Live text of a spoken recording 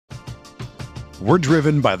We're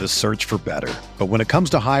driven by the search for better. But when it comes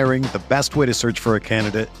to hiring, the best way to search for a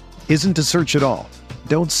candidate isn't to search at all.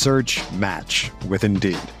 Don't search, match with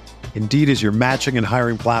Indeed. Indeed is your matching and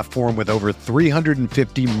hiring platform with over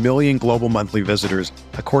 350 million global monthly visitors,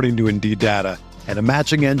 according to Indeed data, and a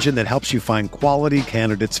matching engine that helps you find quality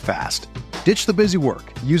candidates fast. Ditch the busy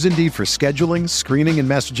work. Use Indeed for scheduling, screening, and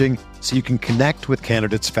messaging so you can connect with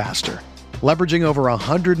candidates faster. Leveraging over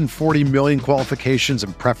 140 million qualifications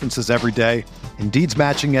and preferences every day, Indeed's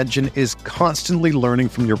matching engine is constantly learning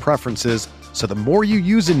from your preferences, so the more you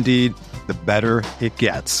use Indeed, the better it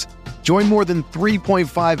gets. Join more than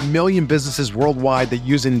 3.5 million businesses worldwide that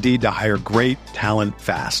use Indeed to hire great talent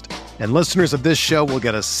fast. And listeners of this show will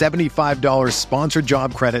get a $75 sponsored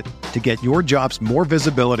job credit to get your jobs more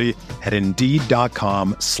visibility at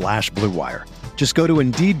Indeed.com/Blue Wire. Just go to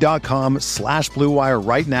Indeed.com/Blue Wire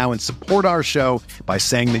right now and support our show by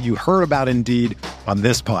saying that you heard about Indeed on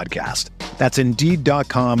this podcast. That's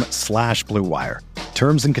Indeed.com/Blue Wire.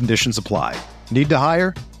 Terms and conditions apply. Need to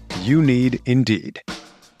hire? You need Indeed.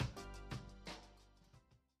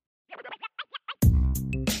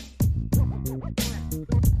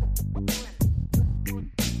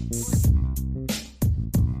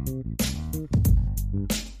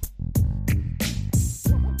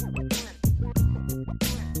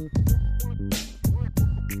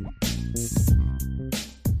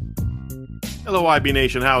 Hello, IB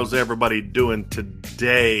Nation. How's everybody doing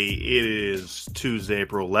today? It is Tuesday,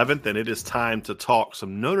 April 11th, and it is time to talk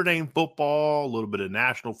some Notre Dame football, a little bit of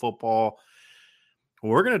national football.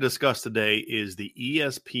 What we're going to discuss today is the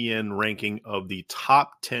ESPN ranking of the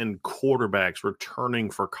top 10 quarterbacks returning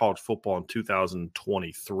for college football in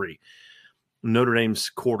 2023. Notre Dame's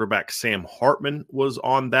quarterback Sam Hartman was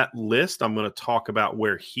on that list. I'm going to talk about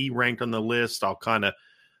where he ranked on the list. I'll kind of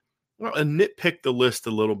nitpick the list a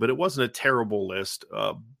little bit. It wasn't a terrible list.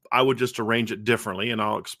 I would just arrange it differently, and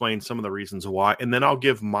I'll explain some of the reasons why. And then I'll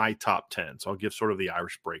give my top 10. So I'll give sort of the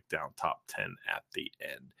Irish breakdown top 10 at the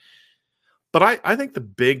end. But I think the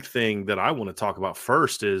big thing that I want to talk about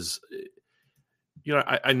first is, you know,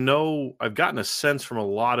 I know I've gotten a sense from a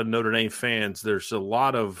lot of Notre Dame fans, there's a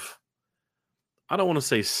lot of, I don't want to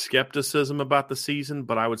say skepticism about the season,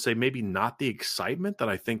 but I would say maybe not the excitement that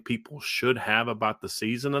I think people should have about the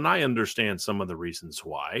season. And I understand some of the reasons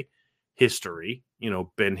why. History, you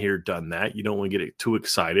know, been here, done that. You don't want to get too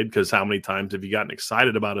excited because how many times have you gotten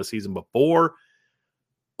excited about a season before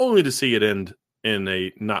only to see it end in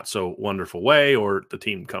a not so wonderful way, or the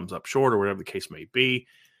team comes up short, or whatever the case may be.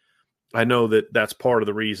 I know that that's part of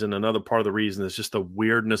the reason. Another part of the reason is just the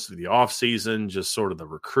weirdness of the offseason, just sort of the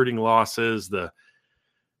recruiting losses, the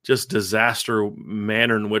just disaster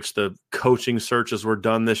manner in which the coaching searches were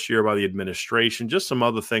done this year by the administration, just some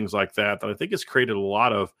other things like that I think has created a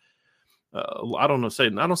lot of, I don't say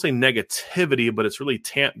negativity, but it's really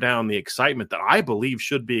tamped down the excitement that I believe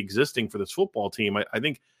should be existing for this football team. I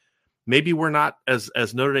think maybe we're not, as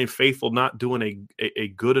Notre Dame faithful, not doing a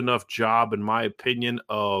good enough job, in my opinion,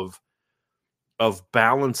 of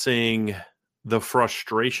balancing the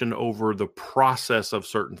frustration over the process of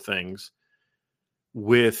certain things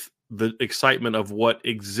with the excitement of what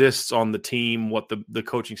exists on the team, what the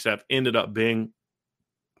coaching staff ended up being,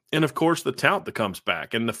 and of course the talent that comes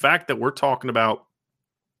back. And the fact that we're talking about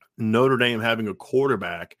Notre Dame having a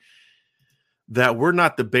quarterback that we're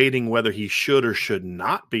not debating whether he should or should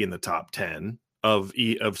not be in the top 10 of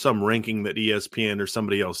some ranking that ESPN or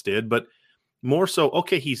somebody else did, but more so,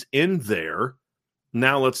 okay, he's in there.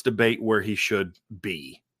 Now let's debate where he should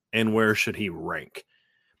be and where should he rank.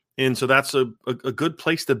 And so that's a good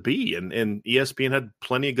place to be. And ESPN had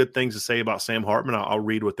plenty of good things to say about Sam Hartman. I'll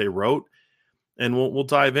read what they wrote, and we'll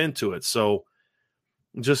dive into it. So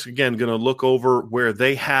just, again, going to look over where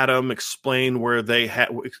they had him, explain where they had,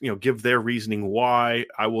 give their reasoning why.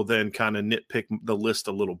 I will then kind of nitpick the list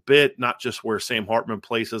a little bit, not just where Sam Hartman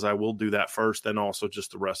places. I will do that first, then also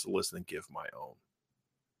just the rest of the list and give my own.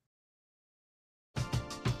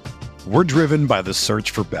 We're driven by the search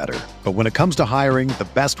for better. But when it comes to hiring, the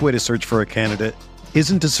best way to search for a candidate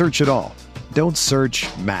isn't to search at all. Don't search,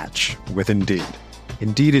 match with Indeed.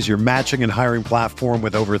 Indeed is your matching and hiring platform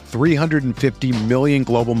with over 350 million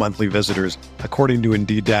global monthly visitors, according to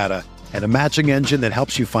Indeed data, and a matching engine that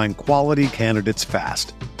helps you find quality candidates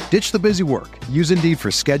fast. Ditch the busy work. Use Indeed for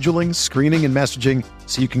scheduling, screening, and messaging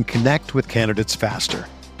so you can connect with candidates faster.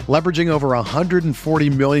 Leveraging over 140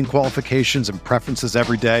 million qualifications and preferences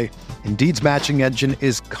every day, Indeed's matching engine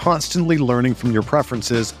is constantly learning from your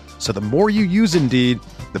preferences, so the more you use Indeed,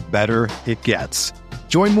 the better it gets.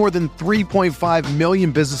 Join more than 3.5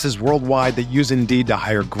 million businesses worldwide that use Indeed to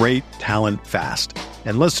hire great talent fast.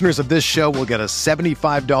 And listeners of this show will get a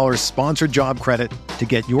 $75 sponsored job credit to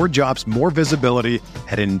get your jobs more visibility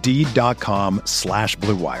at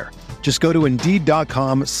Indeed.com/Blue Wire. Just go to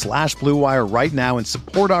Indeed.com/Blue Wire right now and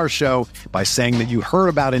support our show by saying that you heard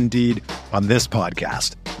about Indeed on this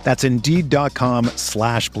podcast. That's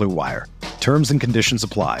Indeed.com/Blue Wire. Terms and conditions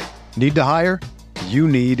apply. Need to hire? You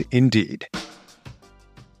need Indeed.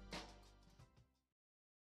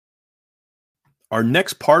 Our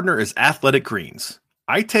next partner is Athletic Greens.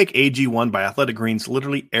 I take AG1 by Athletic Greens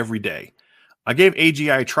literally every day. I gave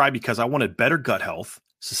AGI a try because I wanted better gut health,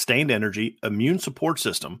 sustained energy, immune support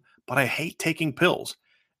system, but I hate taking pills.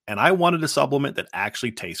 And I wanted a supplement that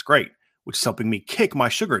actually tastes great, which is helping me kick my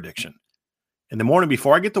sugar addiction. In the morning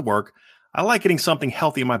before I get to work, I like getting something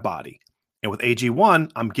healthy in my body. And with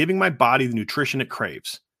AG1, I'm giving my body the nutrition it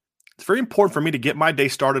craves. It's very important for me to get my day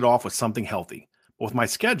started off with something healthy. But with my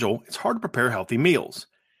schedule, it's hard to prepare healthy meals.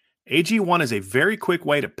 AG1 is a very quick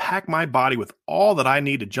way to pack my body with all that I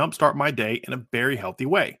need to jumpstart my day in a very healthy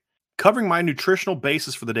way. Covering my nutritional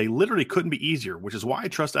basis for the day literally couldn't be easier, which is why I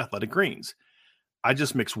trust Athletic Greens. I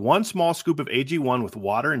just mix one small scoop of AG1 with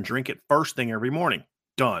water and drink it first thing every morning.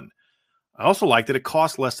 Done. I also like that it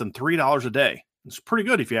costs less than $3 a day. It's pretty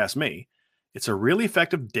good if you ask me. It's a really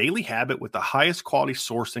effective daily habit with the highest quality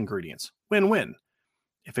sourced ingredients. Win-win.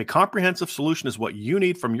 If a comprehensive solution is what you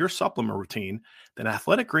need from your supplement routine, then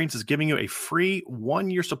Athletic Greens is giving you a free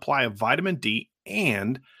 1-year supply of vitamin D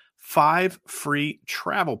and 5 free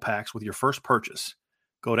travel packs with your first purchase.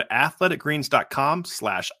 Go to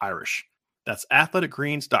athleticgreens.com/Irish. That's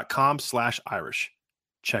athleticgreens.com/Irish.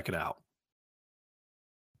 Check it out.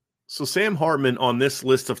 So Sam Hartman on this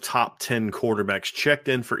list of top 10 quarterbacks checked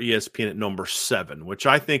in for ESPN at number 7, which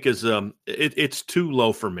I think is it's too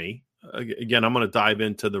low for me. Again, I'm going to dive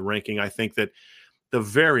into the ranking. I think that the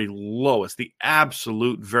very lowest, the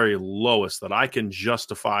absolute very lowest that I can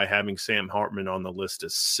justify having Sam Hartman on the list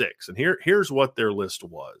is 6. And here's what their list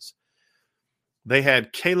was. They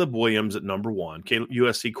had Caleb Williams at number 1,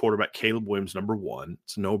 USC quarterback Caleb Williams, number 1.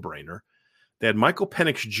 It's a no-brainer. They had Michael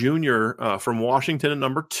Penix Jr. From Washington at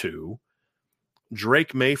number 2,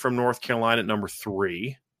 Drake May from North Carolina at number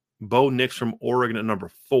 3, Bo Nix from Oregon at number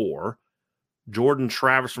 4, Jordan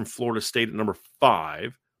Travis from Florida State at number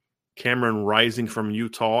 5, Cameron Rising from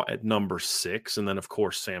Utah at number 6, and then, of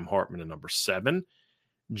course, Sam Hartman at number 7,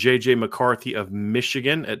 J.J. McCarthy of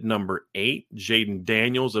Michigan at number 8, Jaden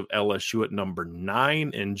Daniels of LSU at number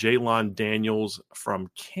 9, and Jalon Daniels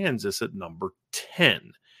from Kansas at number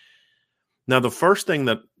 10. Now, the first thing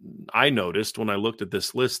that I noticed when I looked at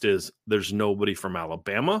this list is there's nobody from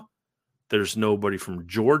Alabama, there's nobody from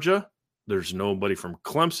Georgia, there's nobody from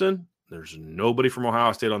Clemson, there's nobody from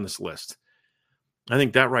Ohio State on this list. I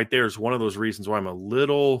think that right there is one of those reasons why I'm a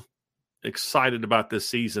little excited about this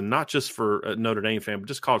season, not just for a Notre Dame fan, but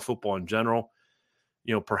just college football in general.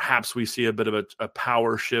 You know, perhaps we see a bit of a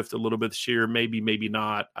power shift a little bit this year, maybe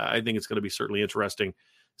not. I think it's going to be certainly interesting.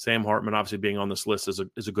 Sam Hartman obviously being on this list is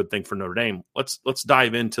a good thing for Notre Dame. Let's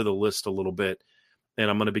dive into the list a little bit, and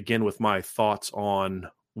I'm going to begin with my thoughts on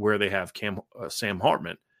where they have Sam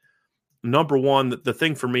Hartman. Number one, the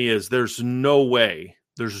thing for me is there's no way,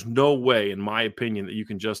 in my opinion, that you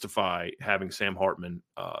can justify having Sam Hartman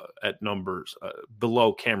at numbers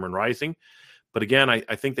below Cameron Rising. But again,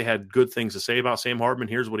 I think they had good things to say about Sam Hartman.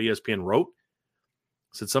 Here's what ESPN wrote.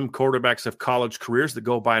 It said some quarterbacks have college careers that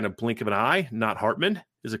go by in a blink of an eye, not Hartman.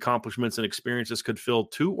 His accomplishments and experiences could fill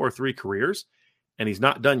 2 or 3 careers, and he's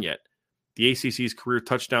not done yet. The ACC's career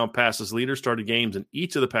touchdown passes leader started games in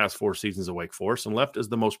each of the past 4 seasons at Wake Forest and left as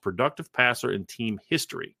the most productive passer in team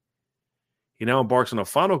history. He now embarks on a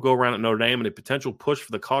final go-around at Notre Dame and a potential push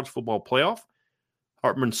for the college football playoff.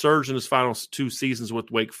 Hartman surged in his final 2 seasons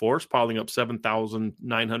with Wake Forest, piling up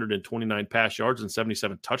 7,929 pass yards and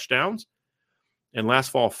 77 touchdowns. And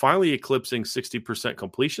last fall, finally eclipsing 60%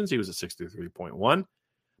 completions. He was at 63.1.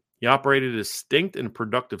 He operated a distinct and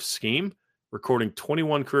productive scheme, recording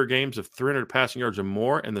 21 career games of 300 passing yards or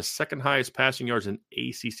more and the second highest passing yards in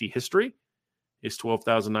ACC history. His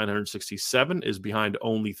 12,967 is behind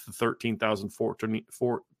only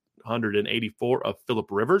 13,484 of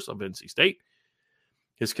Phillip Rivers of NC State.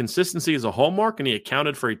 His consistency is a hallmark, and he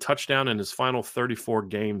accounted for a touchdown in his final 34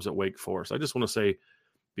 games at Wake Forest. I just want to say,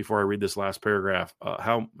 before I read this last paragraph,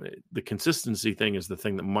 how the consistency thing is the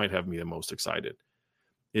thing that might have me the most excited.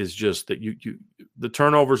 Is just that the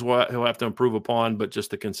turnovers he'll have to improve upon, but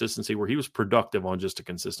just the consistency where he was productive on just a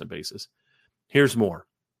consistent basis. Here's more.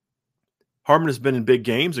 Hartman has been in big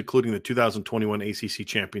games, including the 2021 ACC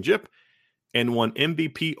Championship, and won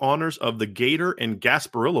MVP honors of the Gator and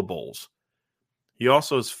Gasparilla Bowls. He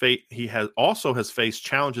also has faced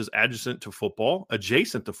challenges adjacent to football,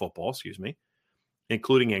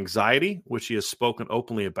 including anxiety, which he has spoken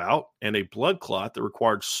openly about, and a blood clot that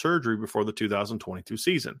required surgery before the 2022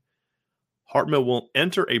 season. Hartman will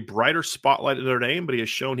enter a brighter spotlight at Notre Dame, but he has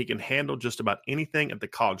shown he can handle just about anything at the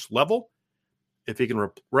college level. If he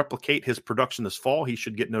can replicate his production this fall, he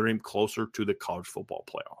should get Notre Dame closer to the college football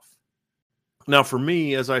playoff. Now, for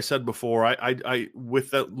me, as I said before, I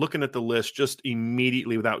with that, looking at the list just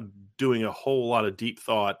immediately without doing a whole lot of deep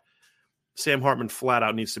thought, Sam Hartman flat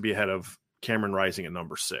out needs to be ahead of Cameron Rising at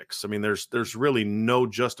number 6. I mean, there's really no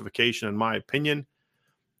justification, in my opinion,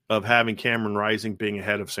 of having Cameron Rising being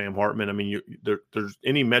ahead of Sam Hartman. I mean, there's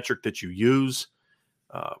any metric that you use,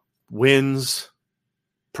 wins,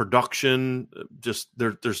 production, just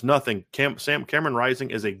there's nothing. Cameron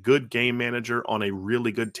Rising is a good game manager on a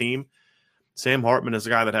really good team. Sam Hartman is a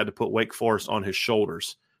guy that had to put Wake Forest on his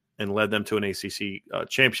shoulders and led them to an ACC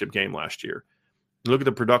championship game last year. Look at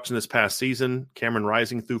the production this past season. Cameron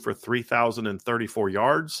Rising threw for 3,034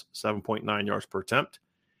 yards, 7.9 yards per attempt.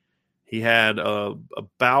 He had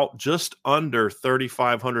about just under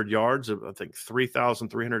 3,500 yards, I think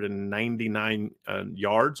 3,399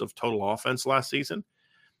 yards of total offense last season.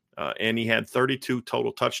 And he had 32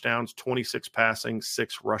 total touchdowns, 26 passing,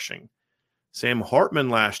 6 rushing. Sam Hartman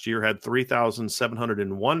last year had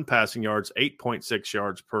 3,701 passing yards, 8.6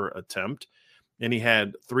 yards per attempt, and he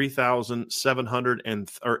had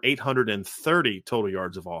 830 total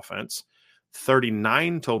yards of offense,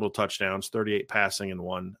 39 total touchdowns, 38 passing, and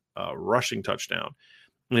 1 rushing touchdown.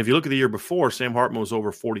 And if you look at the year before, Sam Hartman was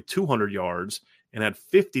over 4,200 yards and had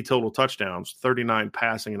 50 total touchdowns, 39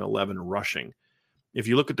 passing, and 11 rushing. If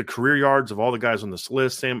you look at the career yards of all the guys on this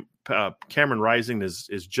list, Cameron Rising is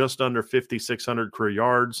just under 5,600 career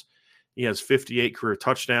yards. He has 58 career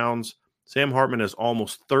touchdowns. Sam Hartman has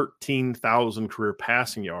almost 13,000 career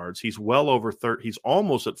passing yards. He's well over he's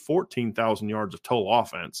almost at 14,000 yards of total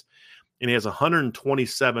offense, and he has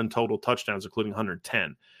 127 total touchdowns, including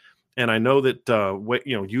 110. And I know that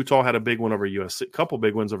Utah had a big one over USC, a couple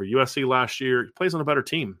big wins over USC last year. He plays on a better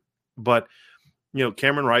team, but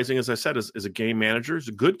Cameron Rising, as I said, is a game manager. He's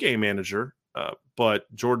a good game manager, but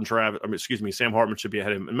Sam Hartman should be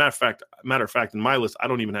ahead of him. Matter of fact, in my list, I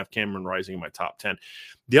don't even have Cameron Rising in my top 10.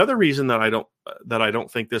 The other reason that I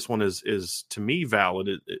don't think this one is to me valid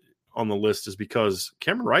on the list is because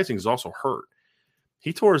Cameron Rising is also hurt.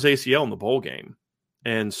 He tore his ACL in the bowl game,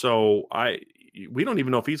 and so we don't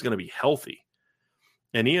even know if he's going to be healthy.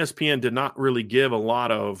 And ESPN did not really give a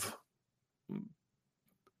lot of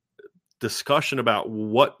discussion about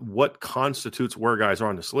what constitutes where guys are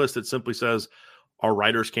on this list. It simply says our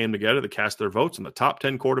writers came together to cast their votes on the top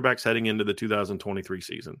 10 quarterbacks heading into the 2023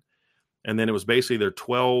 season. And then it was basically their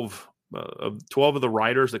 12 of the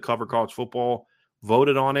writers that cover college football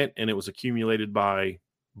voted on it, and it was accumulated by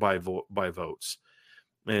votes.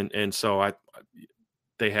 And so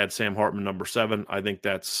they had Sam Hartman number 7. I think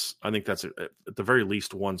that's at the very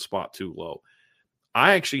least one spot too low.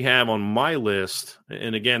 I actually have on my list,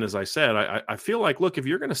 and again, as I said, I feel like, look, if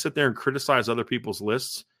you're going to sit there and criticize other people's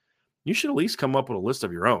lists, you should at least come up with a list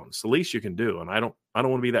of your own. It's the least you can do, and I don't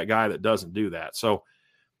want to be that guy that doesn't do that. So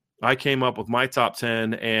I came up with my top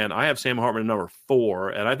 10, and I have Sam Hartman at number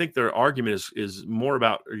 4, and I think their argument is more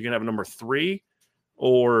about, are you going to have a number 3,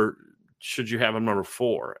 or should you have a number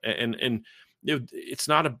 4? And it's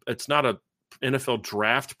not a NFL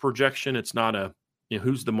draft projection. It's not a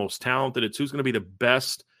who's the most talented. It's who's going to be the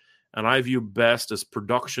best. And I view best as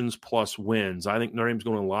productions plus wins. I think Notre Dame's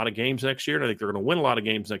going to win a lot of games next year. And I think they're going to win a lot of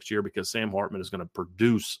games next year because Sam Hartman is going to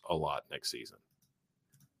produce a lot next season.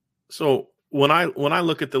 So when I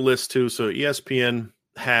look at the list too, so ESPN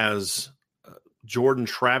has Jordan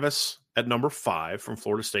Travis at number 5 from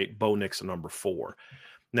Florida State, Bo Nix at number 4.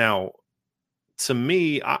 Now, to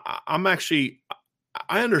me,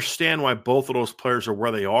 I understand why both of those players are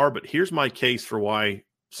where they are, but here's my case for why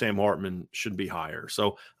Sam Hartman should be higher.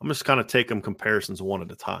 So I'm just kind of taking comparisons one at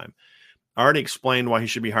a time. I already explained why he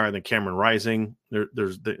should be higher than Cameron Rising.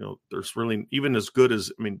 There's really, even as good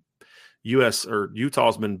as,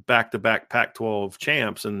 Utah's been back-to-back Pac-12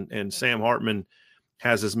 champs, and Sam Hartman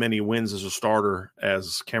has as many wins as a starter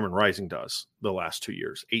as Cameron Rising does the last 2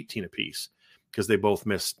 years, 18 apiece, because they both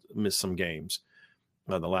missed some games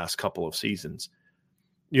the last couple of seasons.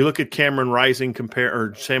 You look at Cameron Rising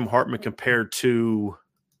Sam Hartman compared to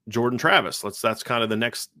Jordan Travis. That's kind of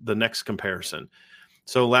the next comparison.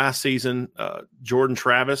 So last season, Jordan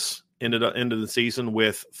Travis ended the season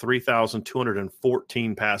with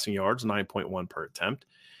 3,214 passing yards, 9.1 per attempt.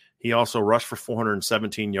 He also rushed for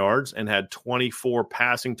 417 yards and had 24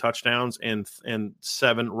 passing touchdowns and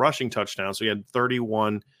 7 rushing touchdowns. So he had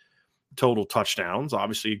 31 total touchdowns.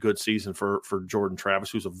 Obviously a good season for Jordan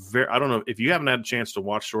Travis, who's I don't know if you haven't had a chance to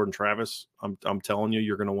watch Jordan Travis, I'm telling you,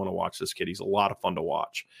 you're going to want to watch this kid. He's a lot of fun to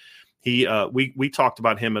watch. We talked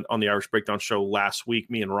about him on the Irish Breakdown show last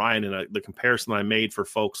week, me and Ryan, and the comparison that I made for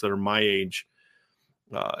folks that are my age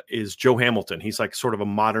is Joe Hamilton. He's like sort of a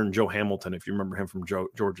modern Joe Hamilton, if you remember him from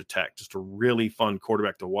Georgia Tech. Just a really fun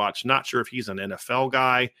quarterback to watch. Not sure if he's an NFL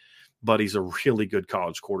guy, but he's a really good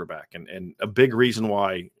college quarterback. And a big reason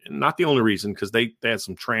why, not the only reason, because they had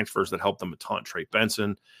some transfers that helped them a ton. Trey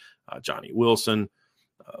Benson, Johnny Wilson.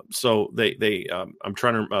 So I'm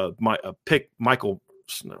trying to pick Michael.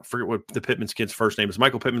 I forget what the Pittman's kid's first name is.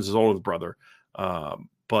 Michael Pittman's his older brother.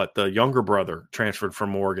 But the younger brother transferred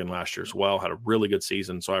from Oregon last year as well, had a really good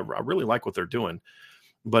season. So I really like what they're doing.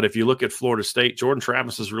 But if you look at Florida State, Jordan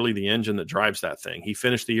Travis is really the engine that drives that thing. He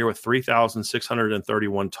finished the year with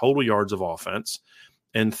 3,631 total yards of offense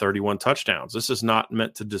and 31 touchdowns. This is not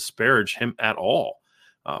meant to disparage him at all.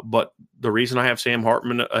 But the reason I have Sam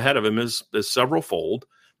Hartman ahead of him is several-fold.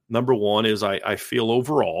 Number one is I feel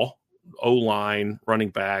overall, O-line, running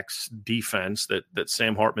backs, defense, that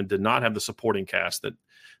Sam Hartman did not have the supporting cast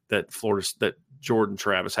that Jordan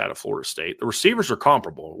Travis had at Florida State. The receivers are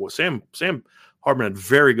comparable. Sam Hartman had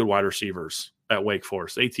very good wide receivers at Wake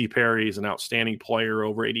Forest. A.T. Perry is an outstanding player,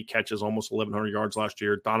 over 80 catches, almost 1,100 yards last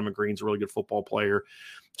year. Donovan Green's a really good football player.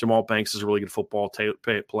 Jamal Banks is a really good football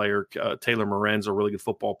player. Taylor Moran's a really good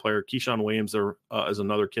football player. Keyshawn Williams is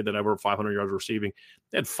another kid that had over 500 yards receiving.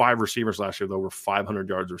 They had 5 receivers last year with over 500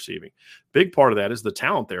 yards receiving. Big part of that is the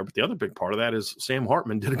talent there, but the other big part of that is Sam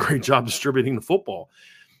Hartman did a great job distributing the football.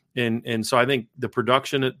 And so I think the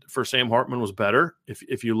production for Sam Hartman was better.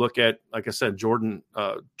 If you look at, like I said, Jordan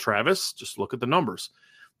Travis, just look at the numbers.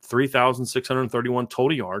 3,631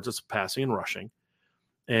 total yards, that's passing and rushing,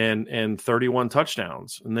 and 31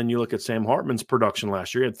 touchdowns. And then you look at Sam Hartman's production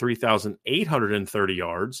last year. He had 3,830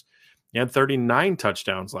 yards. He had 39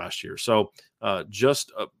 touchdowns last year. So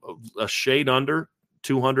just a shade under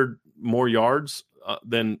 200 more yards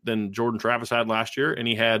than Jordan Travis had last year. And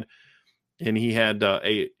he had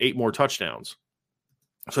 8 more touchdowns.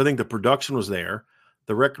 So I think the production was there.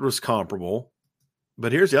 The record was comparable.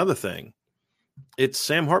 But here's the other thing. It's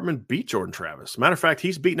Sam Hartman beat Jordan Travis. Matter of fact,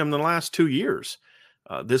 he's beaten him in the last 2 years.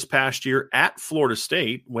 This past year at Florida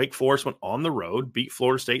State, Wake Forest went on the road, beat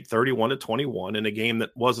Florida State 31-21 in a game that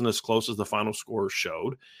wasn't as close as the final score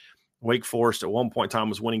showed. Wake Forest at one point in time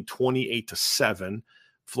was winning 28-7.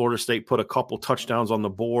 Florida State put a couple touchdowns on the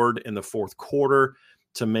board in the fourth quarter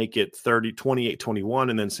to make it 28-21,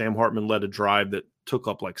 and then Sam Hartman led a drive that took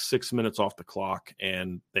up like 6 minutes off the clock,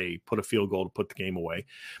 and they put a field goal to put the game away.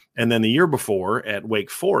 And then the year before at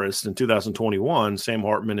Wake Forest in 2021, Sam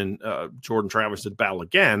Hartman and Jordan Travis did battle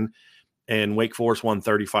again, and Wake Forest won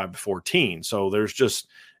 35-14. So there's just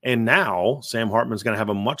 – and now Sam Hartman's going to have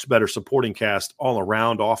a much better supporting cast all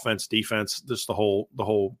around, offense, defense, just the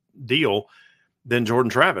whole deal, than Jordan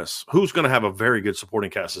Travis, who's going to have a very good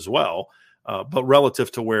supporting cast as well. But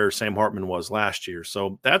relative to where Sam Hartman was last year.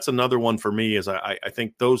 So that's another one for me is I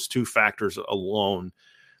think those two factors alone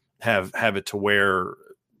have it to where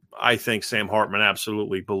I think Sam Hartman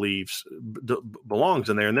absolutely belongs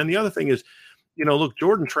in there. And then the other thing is, look,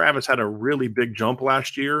 Jordan Travis had a really big jump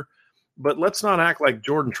last year, but let's not act like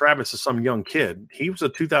Jordan Travis is some young kid. He was a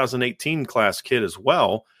 2018 class kid as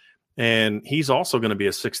well. And he's also going to be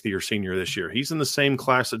a sixth-year senior this year. He's in the same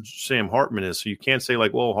class that Sam Hartman is, so you can't say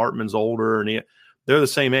like, well, Hartman's older, and they're the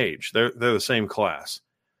same age. They're the same class.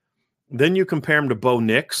 Then you compare him to Bo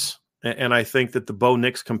Nix, and I think that the Bo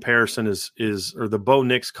Nix comparison or the Bo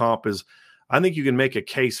Nix comp is, I think you can make a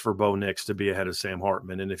case for Bo Nix to be ahead of Sam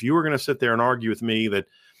Hartman. And if you were going to sit there and argue with me that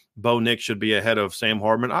Bo Nix should be ahead of Sam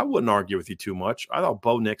Hartman, I wouldn't argue with you too much. I thought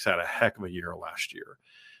Bo Nix had a heck of a year last year.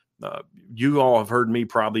 You all have heard me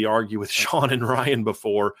probably argue with Sean and Ryan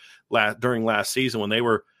before during last season when they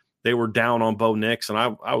were down on Bo Nix, and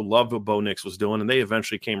I loved what Bo Nix was doing, and they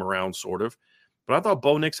eventually came around sort of. But I thought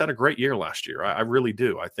Bo Nix had a great year last year. I really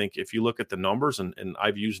do. I think if you look at the numbers, and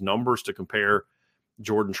I've used numbers to compare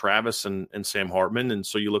Jordan Travis and Sam Hartman, and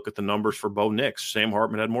so you look at the numbers for Bo Nix. Sam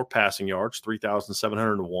Hartman had more passing yards,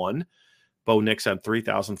 3,701. Bo Nix had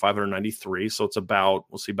 3,593, so it's about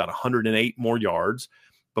 108 more yards.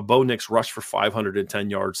 But Bo Nix rushed for 510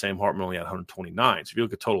 yards. Sam Hartman only had 129. So if you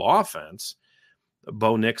look at total offense,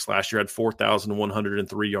 Bo Nix last year had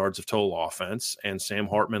 4,103 yards of total offense, and Sam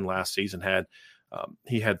Hartman last season had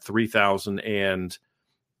 3,000 and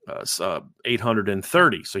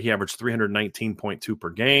 830. So he averaged 319.2 per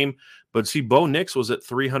game. But see, Bo Nix was at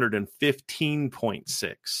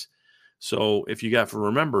 315.6. So if you got to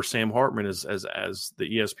remember, Sam Hartman, as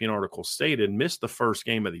the ESPN article stated, missed the first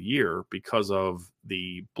game of the year because of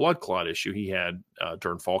the blood clot issue he had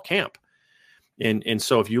during fall camp. And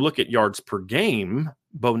so if you look at yards per game,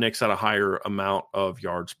 Bo Nix had a higher amount of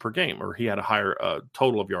yards per game, or he had a higher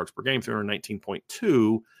total of yards per game,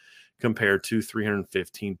 319.2 compared to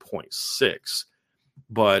 315.6.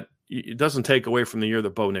 But it doesn't take away from the year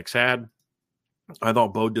that Bo Nix had. I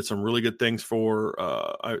thought Bo did some really good things for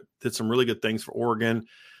Oregon.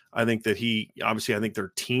 I think that I think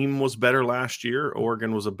their team was better last year.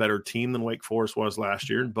 Oregon was a better team than Wake Forest was last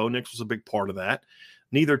year, and Bo Nix was a big part of that.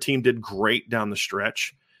 Neither team did great down the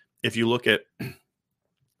stretch. If you look at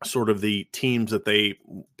sort of the teams that they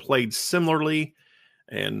played similarly,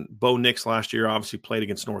 and Bo Nix last year obviously played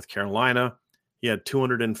against North Carolina. He had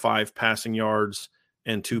 205 passing yards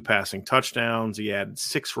and 2 passing touchdowns. He had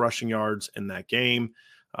 6 rushing yards in that game.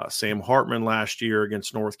 Sam Hartman last year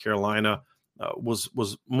against North Carolina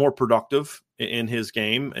was more productive in his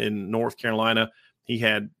game. In North Carolina, he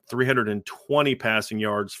had 320 passing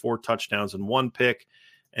yards, 4 touchdowns, and 1 pick,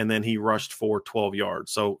 and then he rushed for 12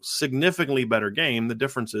 yards. So significantly better game. The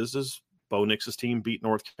difference is Bo Nix's team beat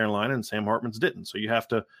North Carolina and Sam Hartman's didn't. So you have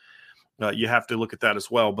to look at that as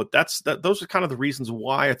well. But those are kind of the reasons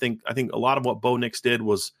why I think a lot of what Bo Nix did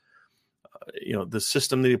was, the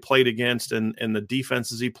system that he played against and the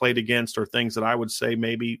defenses he played against are things that I would say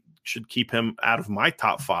maybe should keep him out of my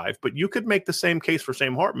top 5. But you could make the same case for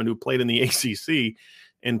Sam Hartman, who played in the ACC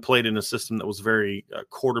and played in a system that was very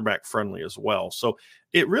quarterback friendly as well. So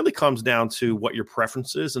it really comes down to what your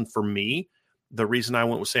preference is. And for me, the reason I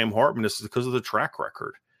went with Sam Hartman is because of the track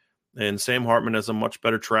record. And Sam Hartman has a much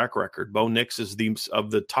better track record. Bo Nix is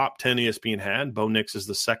of the top 10 ESPN had. Bo Nix is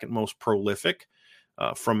the second most prolific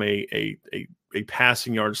from a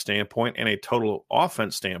passing yard standpoint and a total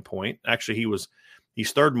offense standpoint. Actually,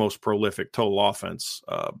 he's third most prolific total offense.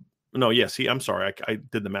 I'm sorry, I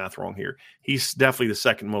did the math wrong here. He's definitely the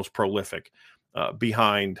second most prolific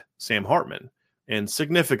behind Sam Hartman, and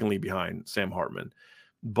significantly behind Sam Hartman.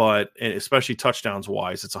 But especially touchdowns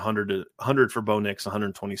wise, it's 100 for Bo Nix,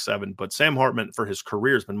 127. But Sam Hartman for his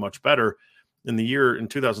career has been much better. In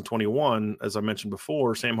 2021, as I mentioned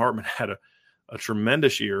before, Sam Hartman had a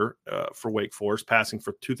tremendous year for Wake Forest, passing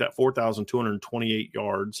for 4,228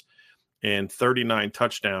 yards and 39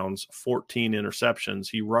 touchdowns, 14 interceptions.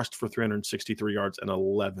 He rushed for 363 yards and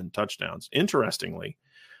 11 touchdowns. Interestingly,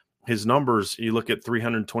 his numbers, you look at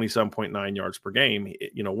 327.9 yards per game,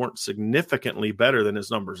 weren't significantly better than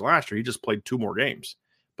his numbers last year. He just played 2 more games,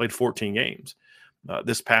 played 14 games.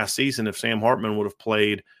 This past season, if Sam Hartman would have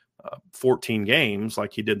played 14 games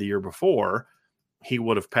like he did the year before, he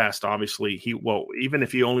would have passed, obviously. Even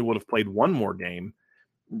if he only would have played 1 more game,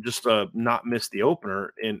 just not missed the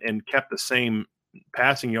opener and kept the same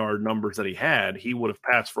passing yard numbers that he had, he would have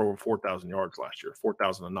passed for over 4,000 yards last year,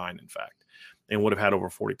 4,009 in fact, and would have had over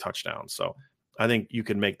 40 touchdowns. So I think you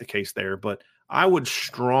can make the case there. But I would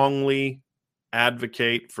strongly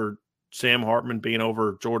advocate for Sam Hartman being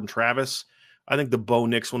over Jordan Travis. I think the Bo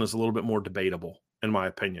Nix one is a little bit more debatable, in my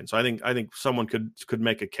opinion. So I think someone could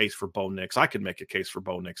make a case for Bo Nix. I could make a case for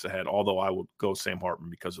Bo Nix ahead, although I would go Sam Hartman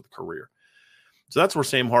because of the career. So that's where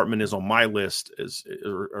Sam Hartman is on my list,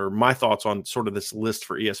 or my thoughts on sort of this list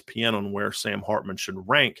for ESPN on where Sam Hartman should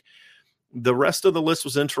rank. The rest of the list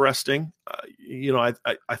was interesting. I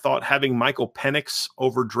thought having Michael Penix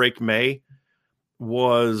over Drake May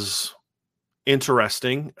was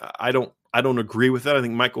interesting. I don't agree with that. I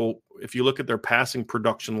think Michael, if you look at their passing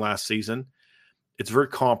production last season, it's very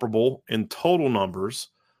comparable in total numbers.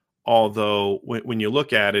 Although when you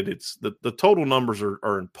look at it, it's the total numbers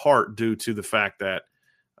are in part due to the fact that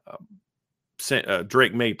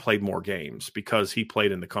Drake May played more games because he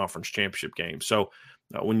played in the conference championship game. So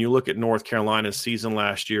when you look at North Carolina's season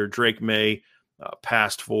last year, Drake May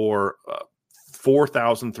passed for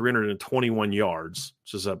 4,321 yards,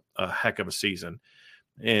 which is a heck of a season.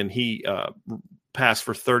 And he passed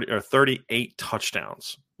for 38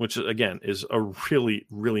 touchdowns, which again is a really,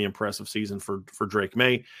 really impressive season for Drake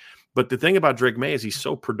May. But the thing about Drake May is he's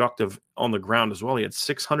so productive on the ground as well. He had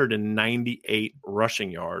 698 rushing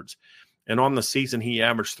yards. And on the season, he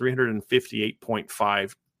averaged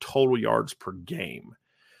 358.5 total yards per game.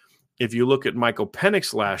 If you look at Michael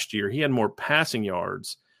Penix last year, he had more passing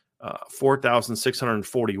yards,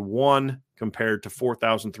 4,641 compared to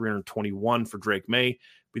 4,321 for Drake May.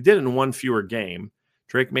 We did it in 1 fewer game.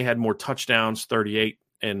 Drake May had more touchdowns, 38,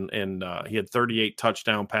 and he had 38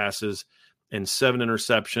 touchdown passes and 7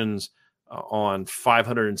 interceptions. on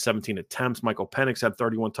 517 attempts. Michael Penix had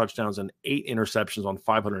 31 touchdowns and 8 interceptions on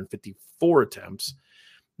 554 attempts.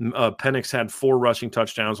 Penix had 4 rushing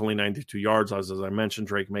touchdowns, only 92 yards. As I mentioned,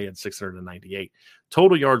 Drake May had 698.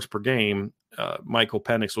 Total yards per game, Michael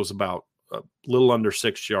Penix was about a little under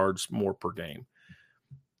 6 yards more per game.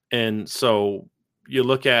 And so you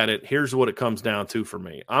look at it, here's what it comes down to for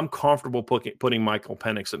me. I'm comfortable putting Michael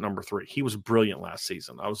Penix at number 3. He was brilliant last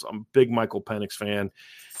season. I'm a big Michael Penix fan.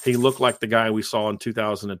 He looked like the guy we saw in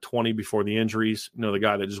 2020 before the injuries, the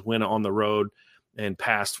guy that just went on the road and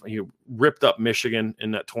passed. He ripped up Michigan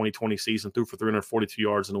in that 2020 season, threw for 342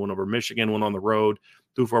 yards and went over Michigan, went on the road,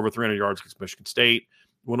 threw for over 300 yards against Michigan State,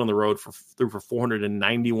 went on the road, threw for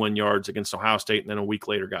 491 yards against Ohio State, and then a week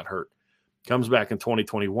later got hurt. Comes back in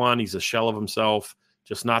 2021. He's a shell of himself,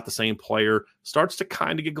 just not the same player. Starts to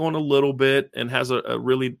kind of get going a little bit and has a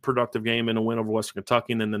really productive game in a win over Western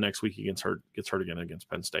Kentucky. And then the next week he gets hurt again against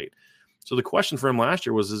Penn State. So the question for him last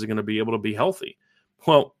year was, is he going to be able to be healthy?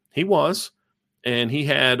 Well, he was, and he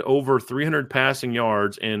had over 300 passing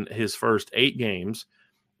yards in his first 8 games.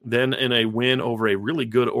 Then in a win over a really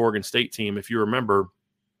good Oregon State team, if you remember,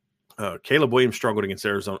 Caleb Williams struggled against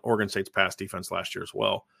Oregon State's pass defense last year as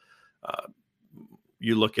well.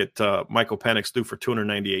 You look at Michael Penix threw for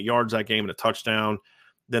 298 yards that game and a touchdown.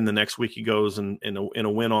 Then the next week he goes in a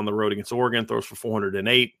win on the road against Oregon, throws for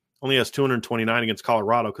 408. Only has 229 against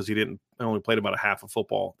Colorado because he only played about a half of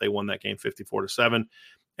football. They won that game 54-7.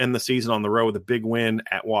 End the season on the road with a big win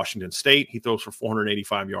at Washington State. He throws for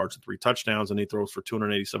 485 yards and 3 touchdowns, and he throws for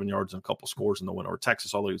 287 yards and a couple scores in the win over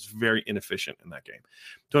Texas, although he was very inefficient in that game.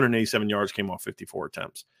 287 yards came off 54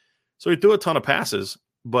 attempts. So he threw a ton of passes,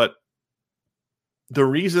 but the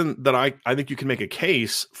reason that I think you can make a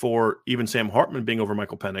case for even Sam Hartman being over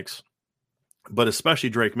Michael Penix, but especially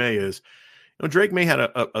Drake May, is Drake May had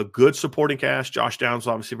a good supporting cast. Josh Downs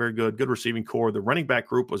was obviously very good receiving core. The running back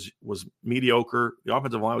group was mediocre. The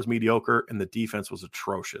offensive line was mediocre, and the defense was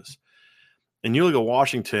atrocious. And you look at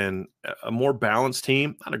Washington, a more balanced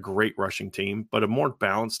team, not a great rushing team, but a more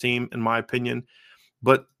balanced team, in my opinion.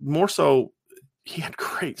 But more so, he had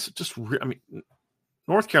great.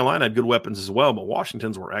 North Carolina had good weapons as well, but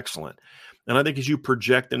Washington's were excellent. And I think as you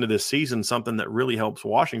project into this season, something that really helps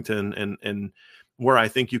Washington and where I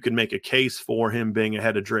think you can make a case for him being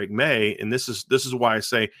ahead of Drake May, and this is why I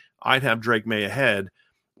say I'd have Drake May ahead,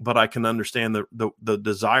 but I can understand the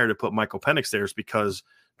desire to put Michael Penix there is because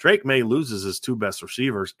Drake May loses his 2 best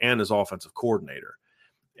receivers and his offensive coordinator.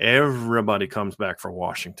 Everybody comes back for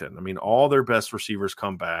Washington. I mean, all their best receivers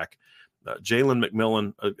come back. Jalen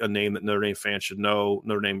McMillan, a name that Notre Dame fans should know.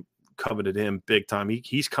 Notre Dame coveted him big time.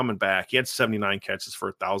 He's coming back. He had 79 catches for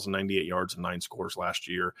 1,098 yards and 9 scores last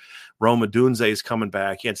year. Rome Odunze is coming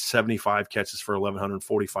back. He had 75 catches for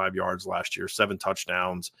 1,145 yards last year, 7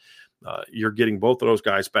 touchdowns. You're getting both of those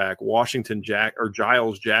guys back.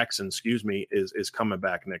 Giles Jackson, is coming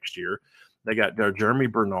back next year. They got Jeremy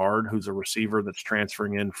Bernard, who's a receiver that's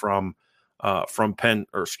transferring in from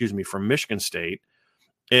Michigan State.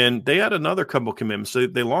 And they had another couple commitments. So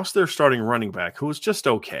they lost their starting running back, who was just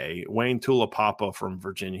okay. Wayne Tulapapa from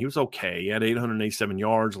Virginia. He was okay. He had 887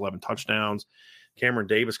 yards, 11 touchdowns. Cameron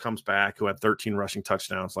Davis comes back, who had 13 rushing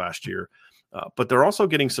touchdowns last year. But they're also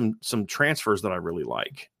getting some transfers that I really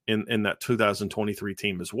like in that 2023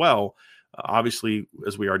 team as well. Obviously,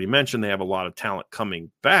 as we already mentioned, they have a lot of talent coming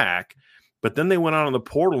back. But then they went out on the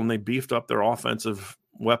portal and they beefed up their offensive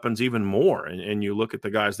weapons even more. And you look at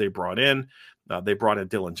the guys they brought in. They brought in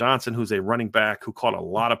Dylan Johnson, who's a running back who caught a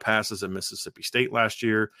lot of passes at Mississippi State last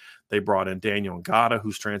year. They brought in Daniel Ngata,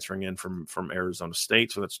 who's transferring in from Arizona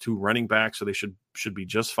State. So that's 2 running backs. So they should be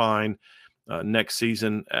just fine. Next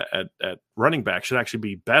season at running back should actually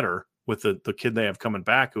be better with the kid they have coming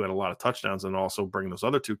back who had a lot of touchdowns, and also bringing those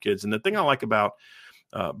other 2 kids. And the thing I like about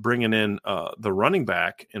bringing in the running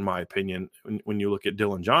back, in my opinion, when you look at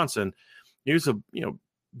Dylan Johnson, he was a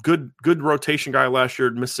good rotation guy last year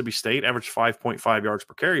at Mississippi State, averaged 5.5 yards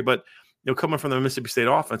per carry. But coming from the Mississippi State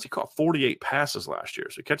offense, he caught 48 passes last year,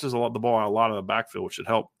 so he catches the ball out a lot of the backfield, which should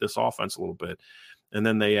help this offense a little bit. And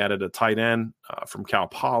then they added a tight end from Cal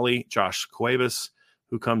Poly, Josh Cuevas,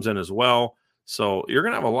 who comes in as well. So you're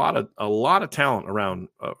going to have a lot of talent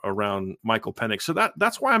around Michael Penix. So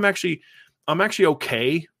that's why I'm actually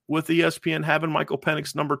okay with ESPN having Michael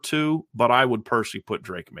Penix number 2, but I would personally put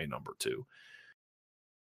Drake May number 2.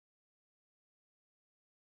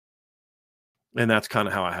 And that's kind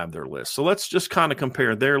of how I have their list. So let's just kind of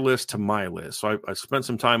compare their list to my list. So I spent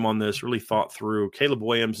some time on this, really thought through. Caleb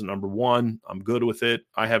Williams at number 1. I'm good with it.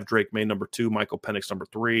 I have Drake May number 2, Michael Penix number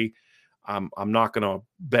 3. I'm not going to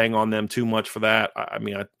bang on them too much for that.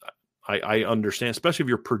 I I understand, especially if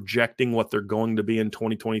you're projecting what they're going to be in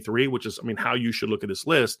 2023, which is, I mean, how you should look at this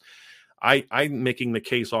list. I'm making the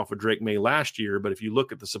case off of Drake May last year, but if you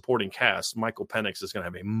look at the supporting cast, Michael Penix is going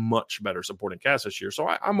to have a much better supporting cast this year. So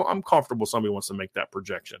I'm comfortable somebody wants to make that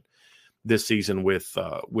projection this season with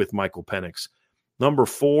Michael Penix. Number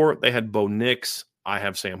 4, they had Bo Nix. I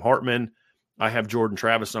have Sam Hartman. I have Jordan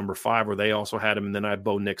Travis number 5, where they also had him, and then I have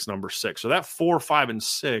Bo Nix number 6. So that 4, 5, and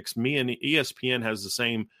 6, me and ESPN has the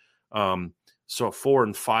same. So 4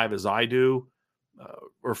 and 5 as I do.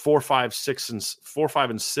 Or 4, 5, 6, and 4, 5,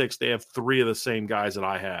 and 6, they have 3 of the same guys that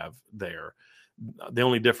I have there. The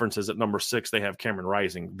only difference is at number 6, they have Cameron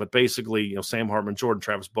Rising. But basically, Sam Hartman, Jordan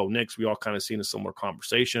Travis, Bo Nix, we all kind of seen a similar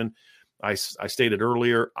conversation. I stated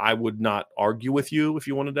earlier, I would not argue with you if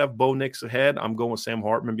you wanted to have Bo Nix ahead. I'm going with Sam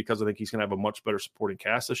Hartman because I think he's going to have a much better supporting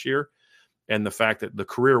cast this year. And the fact that the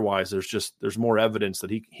career-wise, there's more evidence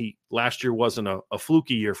that he last year wasn't a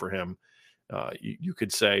fluky year for him. You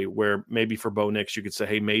could say, where maybe for Bo Nix, you could say,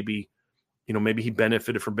 hey, maybe he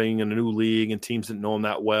benefited from being in a new league and teams didn't know him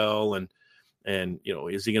that well. And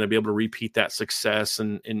is he going to be able to repeat that success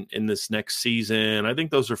in this next season? I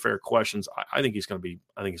think those are fair questions. I think he's going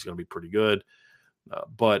to be pretty good.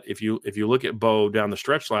 But if you look at Bo down the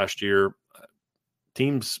stretch last year,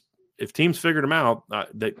 if teams figured him out,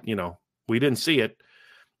 we didn't see it.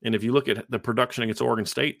 And if you look at the production against Oregon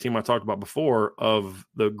State, team I talked about before, of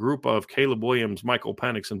the group of Caleb Williams, Michael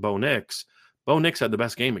Penix, and Bo Nix had the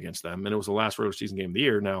best game against them, and it was the last regular season game of the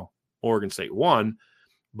year. Now, Oregon State won,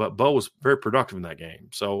 but Bo was very productive in that game.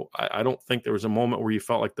 So I don't think there was a moment where you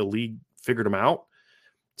felt like the league figured him out.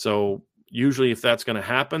 So usually if that's going to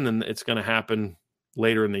happen, then it's going to happen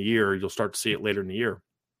later in the year. You'll start to see it later in the year.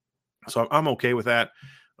 So I'm okay with that.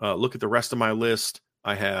 Look at the rest of my list.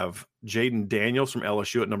 I have Jaden Daniels from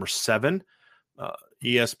LSU at number 7.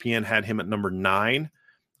 ESPN had him at number 9.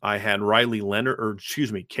 I had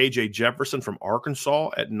KJ Jefferson from Arkansas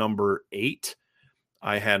at number 8.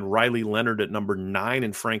 I had Riley Leonard at number 9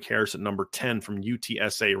 and Frank Harris at number 10 from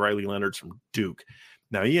UTSA. Riley Leonard's from Duke.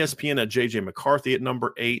 Now, ESPN had J.J. McCarthy at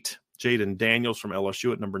number 8, Jaden Daniels from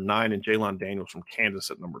LSU at number 9, and Jalen Daniels from Kansas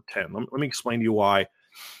at number 10. Let me explain to you why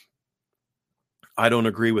I don't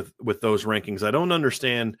agree with those rankings. I don't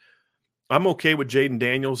understand. I'm okay with Jaden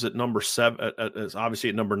Daniels at number 7, obviously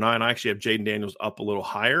at number 9. I actually have Jaden Daniels up a little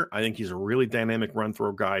higher. I think he's a really dynamic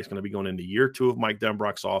run-throw guy. He's going to be going into year 2 of Mike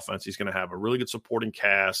Denbrock's offense. He's going to have a really good supporting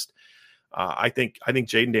cast. I think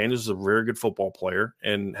Jaden Daniels is a very good football player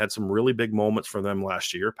and had some really big moments for them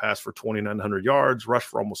last year. Passed for 2,900 yards, rushed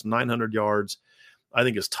for almost 900 yards. I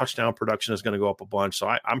think his touchdown production is going to go up a bunch.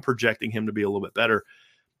 So I'm projecting him to be a little bit better.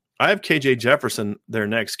 I have KJ Jefferson there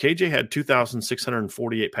next. KJ had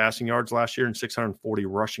 2,648 passing yards last year and 640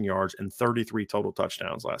 rushing yards and 33 total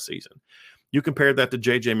touchdowns last season. You compare that to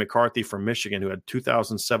J.J. McCarthy from Michigan, who had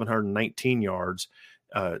 2,719 yards.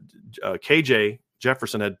 KJ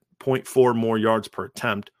Jefferson had 0.4 more yards per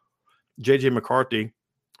attempt. J.J. McCarthy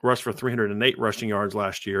rushed for 308 rushing yards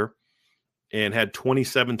last year and had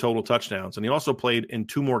 27 total touchdowns. And he also played in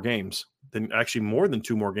 2 more games, more than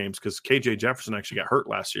 2 more games, because KJ Jefferson actually got hurt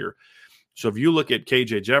last year. So if you look at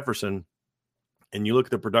KJ Jefferson and you look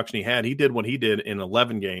at the production he did what he did in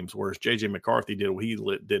 11 games, whereas JJ McCarthy did what he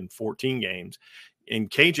did in 14 games. And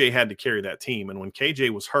KJ had to carry that team. And when KJ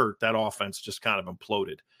was hurt, that offense just kind of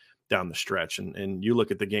imploded down the stretch. And you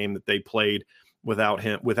look at the game that they played without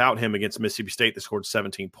him against Mississippi State, they scored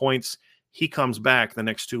 17 points. He comes back the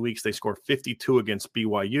next 2 weeks. They score 52 against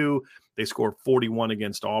BYU. They score 41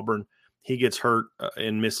 against Auburn. He gets hurt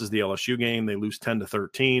and misses the LSU game. They lose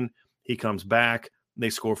 10-13. He comes back. They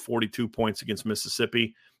score 42 points against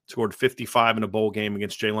Mississippi. Scored 55 in a bowl game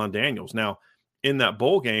against Jalen Daniels. Now, in that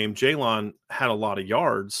bowl game, Jalen had a lot of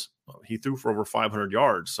yards. He threw for over 500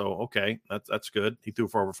 yards. So, okay, that's good. He threw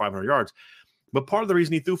for over 500 yards. But part of the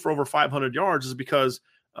reason he threw for over 500 yards is because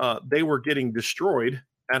they were getting destroyed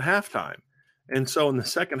at halftime. And so in the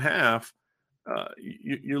second half,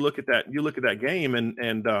 you look at that game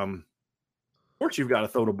and of course you've got to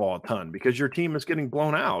throw the ball a ton because your team is getting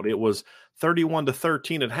blown out. It was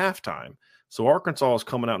 31-13 at halftime. So Arkansas is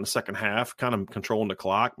coming out in the second half, kind of controlling the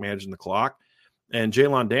clock, managing the clock. And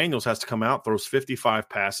Jalen Daniels has to come out, throws 55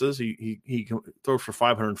 passes. He throws for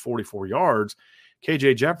 544 yards.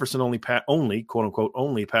 KJ Jefferson only quote unquote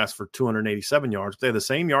only passed for 287 yards. They had the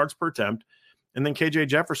same yards per attempt. And then KJ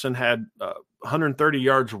Jefferson had 130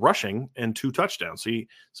 yards rushing and 2 touchdowns. So he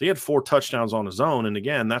had 4 touchdowns on his own. And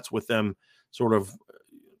again, that's with them sort of,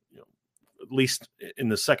 at least in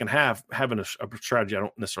the second half, having a strategy I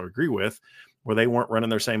don't necessarily agree with, where they weren't running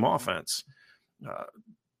their same offense.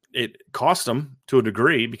 it cost them to a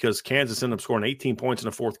degree because Kansas ended up scoring 18 points in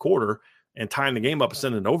the fourth quarter and tying the game up and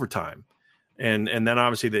sending it overtime. And then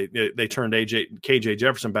obviously they turned KJ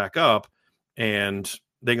Jefferson back up, and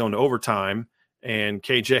they go into overtime, and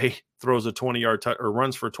KJ throws a 20-yard or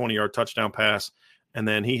runs for a 20-yard touchdown pass, and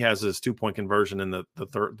then he has his 2-point conversion in the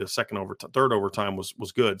third overtime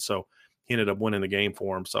was good. So he ended up winning the game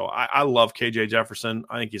for him. So I love KJ Jefferson.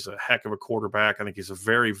 I think he's a heck of a quarterback. I think he's a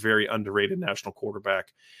very, very underrated national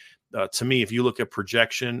quarterback. To me, if you look at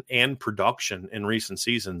projection and production in recent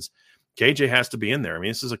seasons, KJ has to be in there. I mean,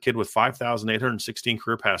 this is a kid with 5,816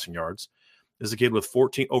 career passing yards. This is a kid with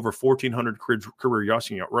over 1,400 career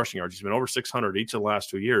rushing yards. He's been over 600 each of the last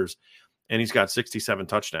 2 years, and he's got 67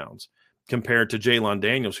 touchdowns. Compared to Jaylon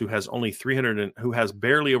Daniels, who has only who has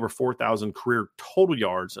barely over 4,000 career total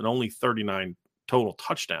yards and only 39 total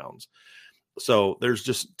touchdowns. So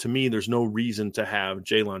to me, there's no reason to have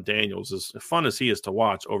Jaylon Daniels, as fun as he is to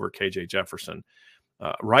watch, over KJ Jefferson.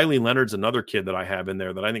 Riley Leonard's another kid that I have in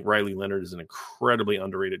there that I think Riley Leonard is an incredibly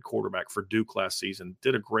underrated quarterback for Duke last season.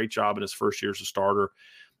 Did a great job in his first year as a starter.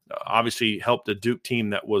 Obviously helped a Duke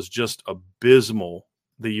team that was just abysmal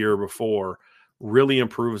the year before really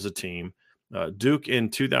improve as a team. Duke in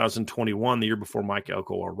 2021, the year before Mike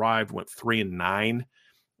Elko arrived, went 3-9.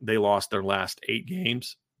 They lost their last 8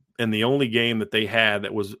 games. And the only game that they had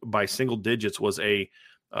that was by single digits was a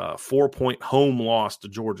 4-point home loss to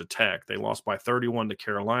Georgia Tech. They lost by 31 to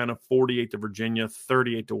Carolina, 48 to Virginia,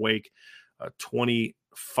 38 to Wake,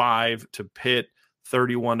 25 to Pitt,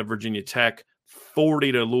 31 to Virginia Tech,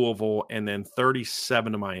 40 to Louisville, and then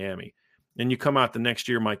 37 to Miami. And you come out the next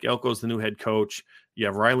year, Mike Elko's the new head coach. You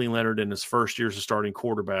have Riley Leonard in his first year as a starting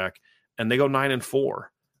quarterback, and they go 9-4.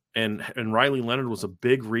 And Riley Leonard was a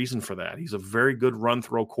big reason for that. He's a very good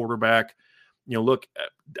run-throw quarterback. Look,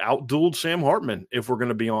 outdueled Sam Hartman, if we're going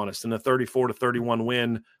to be honest, in a 34-31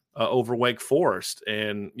 win over Wake Forest.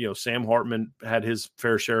 And, Sam Hartman had his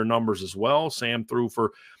fair share of numbers as well. Sam threw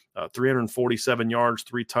for 347 yards,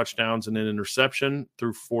 3 touchdowns, and an interception,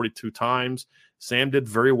 threw 42 times. Sam did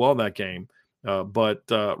very well that game. But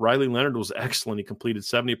Riley Leonard was excellent. He completed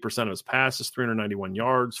 70% of his passes, 391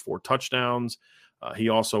 yards, 4 touchdowns. He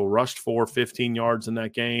also rushed for 15 yards in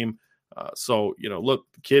that game. So look,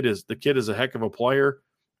 the kid is a heck of a player.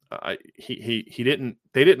 They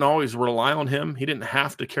didn't always rely on him. He didn't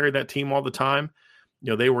have to carry that team all the time.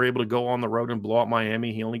 They were able to go on the road and blow out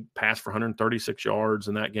Miami. He only passed for 136 yards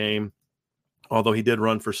in that game, although he did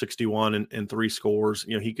run for 61 and 3 scores.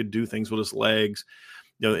 He could do things with his legs.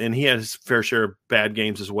 And he had his fair share of bad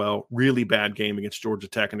games as well. Really bad game against Georgia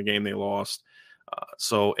Tech in the game they lost.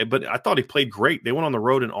 But I thought he played great. They went on the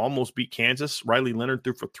road and almost beat Kansas. Riley Leonard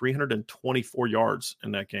threw for 324 yards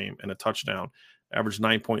in that game and a touchdown, averaged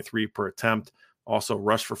 9.3 per attempt. Also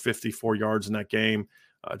rushed for 54 yards in that game.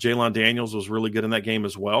 Jaylon Daniels was really good in that game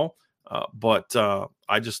as well. But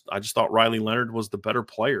I just thought Riley Leonard was the better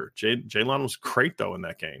player. Jaylon was great though in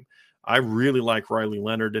that game. I really like Riley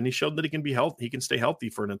Leonard, and he showed that he can be healthy. He can stay healthy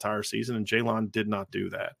for an entire season, and Jaylon did not do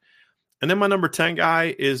that. And then my number 10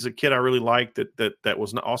 guy is a kid I really like that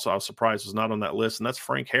was not, also I was surprised was not on that list, and that's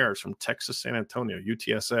Frank Harris from Texas San Antonio,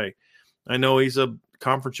 UTSA. I know he's a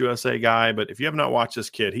Conference USA guy, but if you have not watched this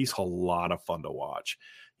kid, he's a lot of fun to watch.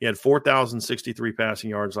 He had 4,063 passing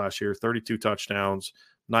yards last year, 32 touchdowns,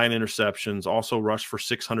 9 interceptions, also rushed for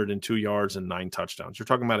 602 yards and 9 touchdowns. You're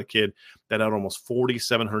talking about a kid that had almost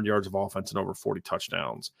 4,700 yards of offense and over 40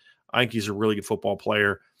 touchdowns. I think he's a really good football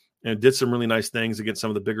player and did some really nice things against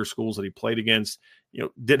some of the bigger schools that he played against.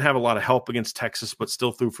 Didn't have a lot of help against Texas, but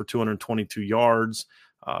still threw for 222 yards,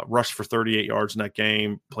 rushed for 38 yards in that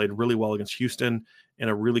game, played really well against Houston in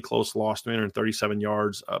a really close loss, 337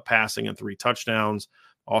 yards passing and 3 touchdowns.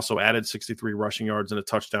 Also added 63 rushing yards and a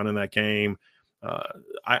touchdown in that game.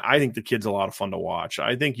 I think the kid's a lot of fun to watch.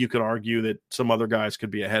 I think you could argue that some other guys could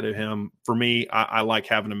be ahead of him. For me, I like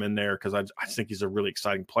having him in there because I think he's a really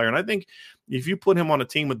exciting player. And I think if you put him on a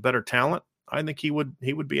team with better talent, I think he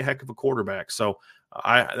would be a heck of a quarterback. So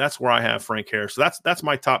that's where I have Frank Harris. So that's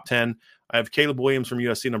my top 10. I have Caleb Williams from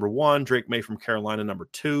USC, number 1, Drake May from Carolina, number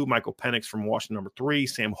 2, Michael Penix from Washington, number 3,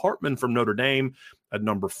 Sam Hartman from Notre Dame at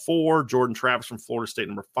number 4, Jordan Travis from Florida State,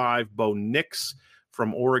 number 5, Bo Nix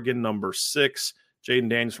from Oregon, number 6, Jaden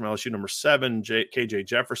Daniels from LSU, number 7, KJ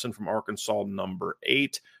Jefferson from Arkansas, number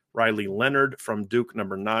 8, Riley Leonard from Duke,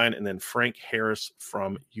 number 9, and then Frank Harris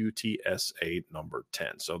from UTSA, number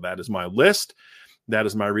 10. So that is my list. That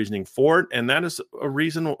is my reasoning for it. And that is a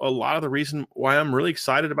lot of the reason why I'm really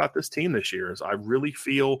excited about this team this year is I really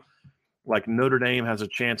feel like Notre Dame has a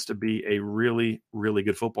chance to be a really, really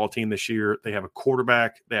good football team this year. They have a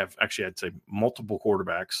quarterback. They have actually, I'd say, multiple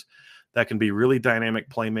quarterbacks that can be really dynamic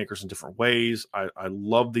playmakers in different ways. I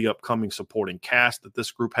love the upcoming supporting cast that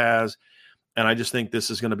this group has. And I just think this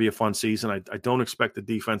is going to be a fun season. I don't expect the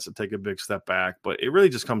defense to take a big step back, but it really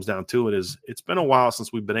just comes down to it is it's been a while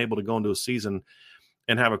since we've been able to go into a season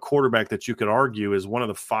and have a quarterback that you could argue is one of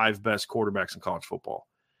the 5 best quarterbacks in college football.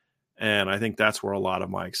 And I think that's where a lot of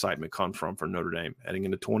my excitement comes from for Notre Dame heading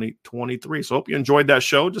into 2023. So I hope you enjoyed that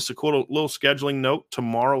show. Just a cool little scheduling note.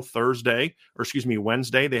 Tomorrow, Wednesday,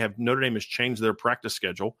 Notre Dame has changed their practice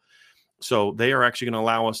schedule. So they are actually going to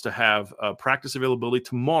allow us to have practice availability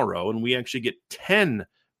tomorrow, and we actually get 10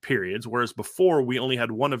 periods, whereas before we only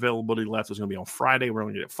had 1 availability left. It was going to be on Friday. We're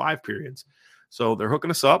only going to get 5 periods. So they're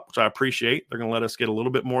hooking us up, which I appreciate. They're going to let us get a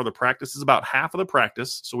little bit more of the practice. It's about half of the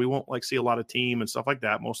practice, so we won't see a lot of team and stuff like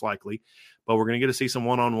that, most likely. But we're going to get to see some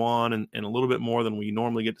one-on-one and a little bit more than we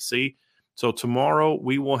normally get to see. So tomorrow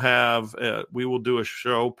we will do a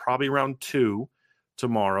show probably around 2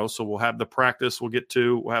 tomorrow. So we'll have the practice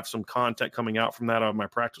we'll have some content coming out from that on my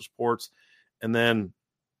practice reports. And then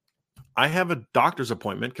I have a doctor's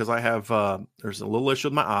appointment because I have there's a little issue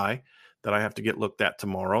with my eye that I have to get looked at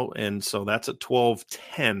tomorrow. And so that's at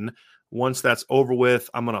 12:10. Once that's over with,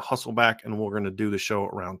 I'm going to hustle back and we're going to do the show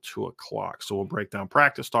around 2:00. So we'll break down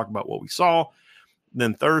practice, talk about what we saw.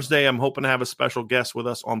 Then Thursday, I'm hoping to have a special guest with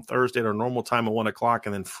us on Thursday at our normal time at 1:00.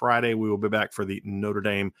 And then Friday, we will be back for the Notre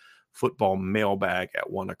Dame football mailbag at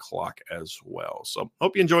 1:00 as well. So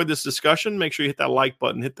hope you enjoyed this discussion. Make sure you hit that like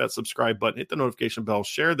button, hit that subscribe button, hit the notification bell,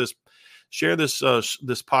 share this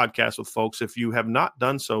podcast with folks. If you have not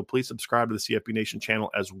done so, please subscribe to the CFP Nation channel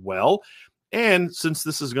as well. And since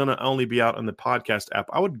this is going to only be out on the podcast app,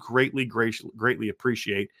 I would greatly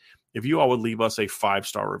appreciate if you all would leave us a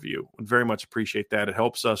 5-star review. Would very much appreciate that. It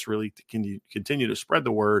helps us really continue to spread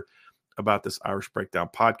the word about this Irish Breakdown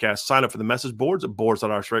podcast. Sign up for the message boards at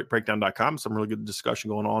boards.irishbreakdown.com. Some really good discussion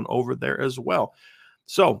going on over there as well.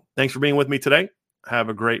 So thanks for being with me today. Have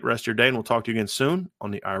a great rest of your day, and we'll talk to you again soon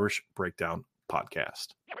on the Irish Breakdown podcast.